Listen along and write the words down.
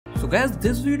guys,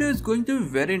 this video is going to be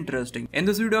very interesting. In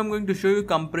this video I'm going to show you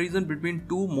comparison between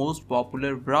two most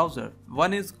popular browser.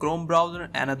 One is Chrome browser,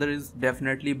 another is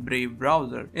definitely Brave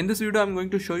browser. In this video I'm going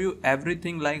to show you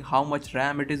everything like how much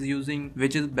RAM it is using,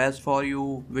 which is best for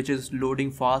you, which is loading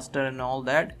faster and all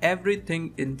that.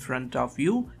 Everything in front of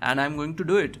you, and I'm going to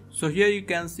do it. So here you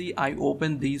can see I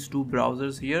opened these two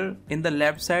browsers here. In the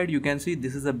left side you can see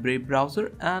this is a Brave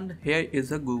browser and here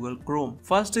is a Google Chrome.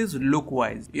 First is look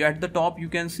wise. At the top you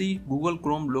can see Google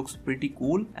Chrome looks pretty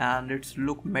cool and it's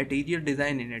look material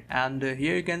design in it, and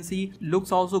here you can see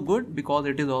looks also good because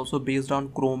it is also based on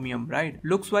Chromium, right?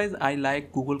 Looks wise I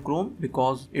like Google Chrome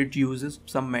because it uses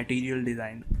some material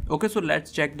design. Okay, so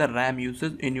let's check the RAM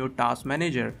usage in your task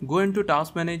manager. Go into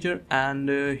task manager and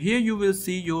here you will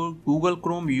see your Google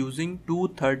Chrome using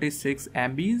 236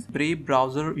 MBs, Brave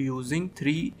browser using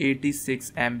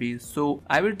 386 MBs. So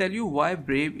I will tell you why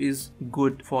Brave is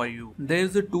good for you. There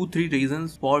is a 2-3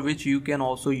 reasons for which you can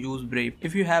also use Brave.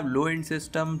 If you have low end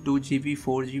system, 2GB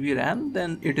 4GB RAM,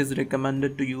 then it is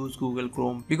recommended to use Google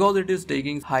Chrome because it is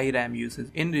taking high RAM usage.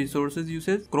 In resources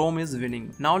usage, Chrome is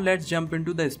winning. Now let's jump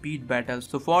into the speed battle.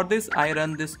 So for this I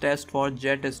run this test for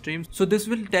Jetstream. So this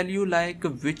will tell you like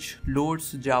which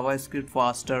loads JavaScript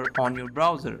faster on your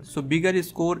browser. So bigger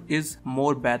score is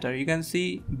more better. You can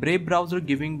see Brave browser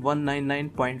giving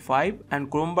 199.5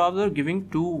 and Chrome browser giving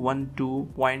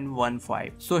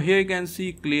 212.15. So here you can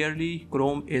see clearly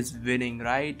Chrome is winning,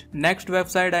 right? Next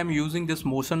website I'm using this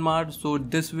Motion Mart. So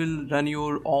this will run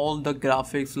your all the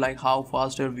graphics, like how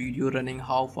fast your video running,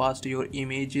 how fast your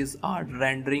images are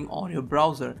rendering on your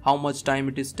browser, how much time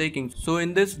it is taking. So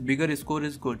in this bigger score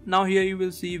is good. Now here you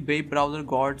will see Brave browser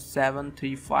got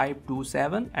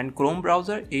 73527 and Chrome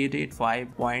browser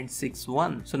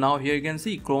 885.61. So now here you can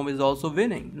see Chrome is also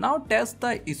winning. Now test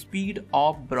the speed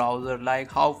of browser,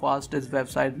 like how fast is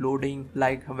website loading,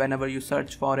 like whenever you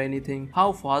search for anything,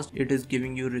 how fast it is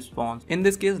giving you response. In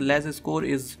this case less score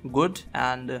is good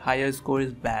and higher score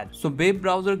is bad. So Brave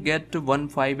browser get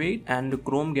 158 and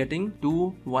Chrome getting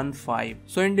 215.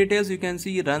 So in details you can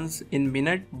see runs in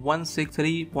minute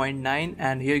 163.9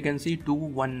 and here you can see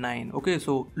 219. Okay,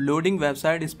 so loading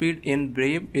website speed in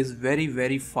Brave is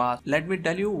very fast. Let me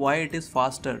tell you why it is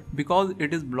faster, because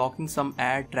it is blocking some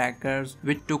ad trackers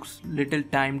which took little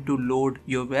time to load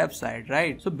your website,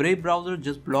 right? So Brave browser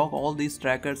just block all these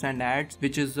trackers and ads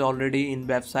which is already in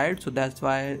website, so that's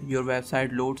why your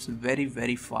website loads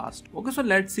very fast. Okay, so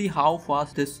let's see how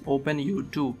fast this open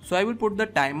YouTube. So I will put the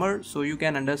timer so you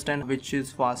can understand which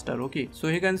is faster. Okay, so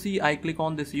you can see I click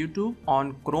on this YouTube.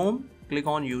 On Chrome, click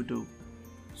on YouTube.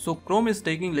 So Chrome is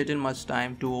taking little much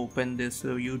time to open this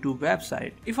YouTube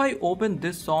website. If I open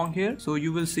this song here, so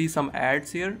you will see some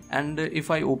ads here, and if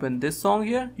I open this song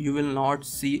here, you will not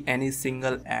see any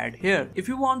single ad here. If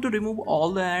you want to remove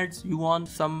all the ads, you want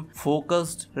some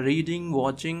focused reading,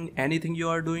 watching, anything you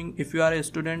are doing, if you are a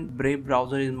student, Brave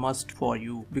browser is must for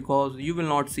you because you will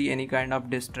not see any kind of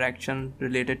distraction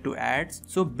related to ads.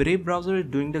 So Brave browser is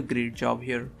doing the great job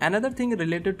here. Another thing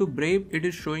related to Brave, it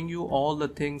is showing you all the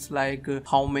things like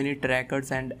how many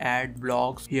trackers and ad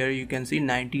blocks. Here you can see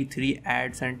 93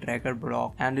 ads and tracker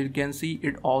block, and you can see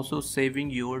it also saving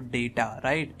your data,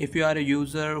 right? If you are a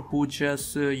user who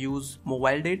just use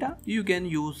mobile data, you can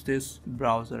use this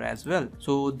browser as well.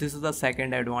 So this is the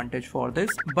second advantage for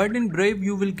this. But in Brave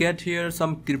you will get here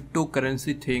some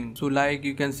cryptocurrency thing. So like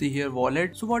you can see here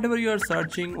wallet. So whatever you are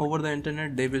searching over the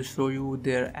internet, they will show you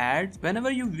their ads. Whenever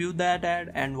you view that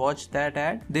ad and watch that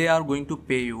ad, they are going to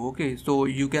pay you. Okay, so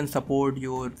you can support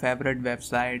your favorite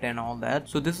website and all that.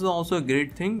 So this is also a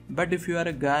great thing. But if you are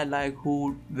a guy like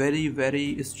who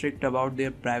very strict about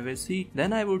their privacy,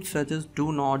 then I would suggest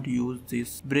do not use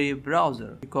this Brave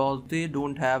browser because they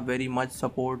don't have very much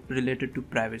support related to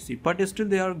privacy, but still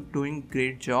they are doing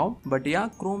great job. But yeah,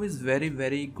 Chrome is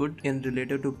very good in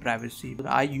related to privacy.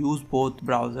 I use both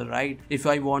browser, right? If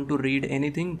I want to read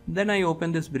anything, then I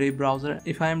open this Brave browser.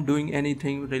 If I am doing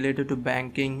anything related to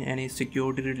banking, any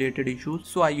security related issues,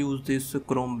 so I use this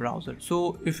Chrome browser.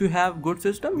 So if you have good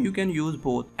system, you can use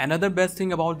both. Another best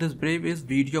thing about this Brave is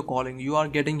video calling. You are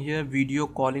getting here video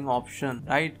calling option,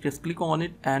 right? Just click on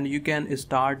it and you can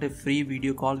start a free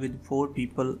video call with 4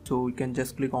 people. So you can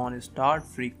just click on start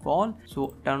free call.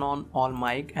 So turn on all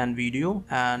mic and video,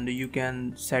 and you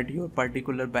can set your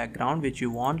particular background which you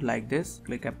want, like this.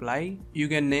 Click apply. You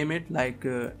can name it like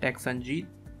text Sanjeet.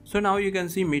 So now you can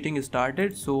see meeting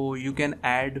started. So you can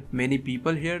add many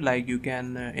people here, like you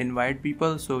can invite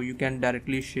people. So you can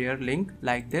directly share link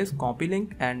like this, copy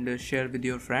link and share with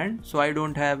your friend. So I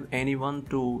don't have anyone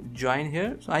to join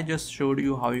here, so I just showed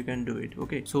you how you can do it.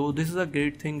 Okay, so this is a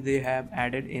great thing they have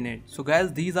added in it. So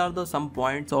guys, these are the some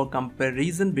points or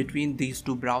comparison between these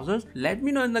two browsers. Let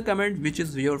me know in the comment which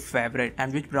is your favorite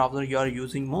and which browser you are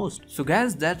using most. So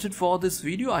guys, that's it for this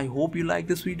video. I hope you like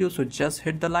this video, so just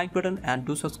hit the like button and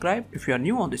do subscribe if you are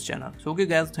new on this channel. So okay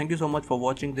guys, thank you so much for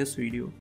watching this video.